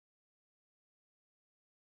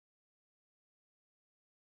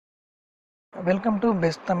Welcome to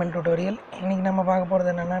best Tamil tutorial. இன்றைக்கி நம்ம பார்க்க போகிறது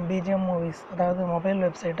என்னென்னா பிஜிஎம் மூவிஸ், அதாவது மொபைல்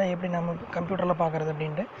வெப்சைட்டை எப்படி நம்ம கம்ப்யூட்டரில் பார்க்குறது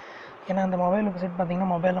அப்படின்ட்டு. ஏன்னா அந்த மொபைல் வெப்சைட் பார்த்திங்கன்னா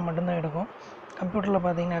மொபைலில் மட்டும்தான் எடுக்கும், கம்ப்யூட்டரில்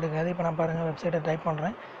பார்த்திங்கன்னா எடுக்காது. இப்போ நான் பாருங்கள் வெப்சைட்டை டைப்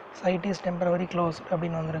பண்ணுறேன். சைட் இஸ் டெம்பரவரி க்ளோஸ்ட்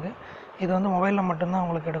அப்படின்னு வந்திருக்கு. இது வந்து மொபைலில் மட்டும்தான்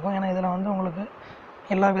உங்களுக்கு எடுக்கும். ஏன்னா இதில் வந்து உங்களுக்கு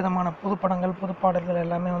எல்லா விதமான புது படங்கள் புது பாடல்கள்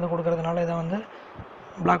எல்லாமே வந்து கொடுக்கறதுனால இதை வந்து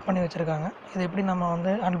பிளாக் பண்ணி வச்சுருக்காங்க. இது எப்படி நம்ம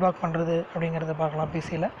வந்து அன்பிளாக் பண்ணுறது அப்படிங்கிறத பார்க்கலாம்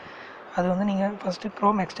பிசியில். அது வந்து நீங்கள் ஃபஸ்ட்டு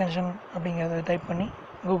க்ரோம் எக்ஸ்டென்ஷன் அப்படிங்கிறத டைப் பண்ணி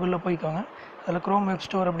கூகுளில் போய்க்கோங்க. அதில் க்ரோம் வெப்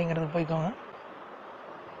ஸ்டோர் அப்படிங்கிறது போய்க்கோங்க.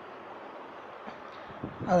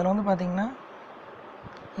 அதில் வந்து பார்த்திங்கன்னா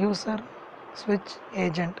யூசர் ஸ்விட்ச்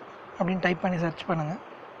ஏஜெண்ட் அப்படின்னு டைப் பண்ணி சர்ச் பண்ணுங்கள்.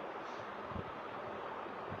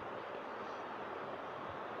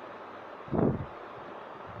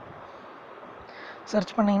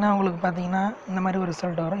 சர்ச் பண்ணிங்கன்னா உங்களுக்கு பார்த்திங்கன்னா இந்த மாதிரி ஒரு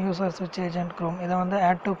ரிசல்ட் வரும். யூசர் ஸ்விட்ச் ஏஜெண்ட் க்ரோம். இதை வந்து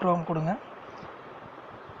ஆட் டு க்ரோம் கொடுங்க,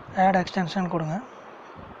 ஆட் எக்ஸ்டென்ஷன் கொடுங்க.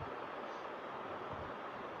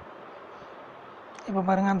 இப்போ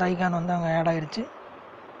பாருங்கள் அந்த ஐகான் வந்து அங்கே ஆட் ஆகிடுச்சு.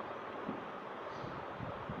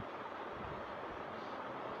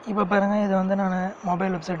 இப்போ பாருங்கள் இதை வந்து நான்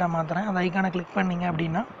மொபைல் வெப்சைட்டாக மாற்றுறேன். அந்த ஐகானை கிளிக் பண்ணிங்க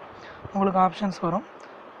அப்படின்னா உங்களுக்கு ஆப்ஷன்ஸ் வரும்.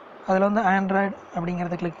 அதில் வந்து ஆண்ட்ராய்டு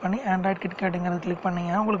அப்படிங்கிறத கிளிக் பண்ணி ஆண்ட்ராய்டு கிட்கேட்டுங்கிறத கிளிக்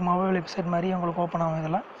பண்ணிங்கன்னா உங்களுக்கு மொபைல் வெப்சைட் மாதிரி உங்களுக்கு ஓப்பன் ஆகும்.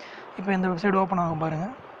 இதெல்லாம் இப்போ இந்த வெப்சைட் ஓப்பன் ஆகும்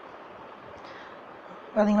பாருங்கள்.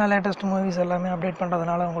 பார்த்திங்கன்னா லேட்டஸ்ட் மூவிஸ் எல்லாமே அப்டேட்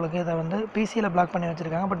பண்ணுறதுனால உங்களுக்கு இதை வந்து பிசியில் பிளாக் பண்ணி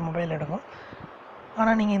வச்சுருக்காங்க, பட் மொபைல் எடுக்கும்.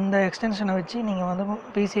 ஆனால் நீங்கள் இந்த எக்ஸ்டென்ஷனை வச்சு நீங்கள் வந்து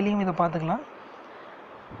பிசிலையும் இதை பார்த்துக்கலாம்.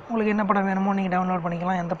 உங்களுக்கு என்ன படம் வேணுமோ நீங்கள் டவுன்லோட்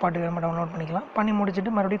பண்ணிக்கலாம், எந்த பாட்டு வேணுமோ டவுன்லோட் பண்ணிக்கலாம். பண்ணி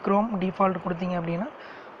முடிச்சுட்டு மறுபடியும் க்ரோம் டிஃபால்ட் கொடுத்தீங்க அப்படின்னா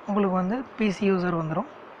உங்களுக்கு வந்து பிசி யூசர் வந்துடும்.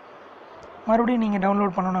 மறுபடியும் நீங்கள்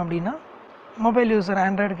டவுன்லோட் பண்ணணும் அப்படின்னா மொபைல் யூசர்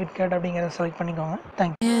ஆண்ட்ராய்டு கிட்கேட் அப்படிங்கிறத செலக்ட் பண்ணிக்கோங்க.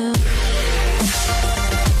 தேங்க்யூ.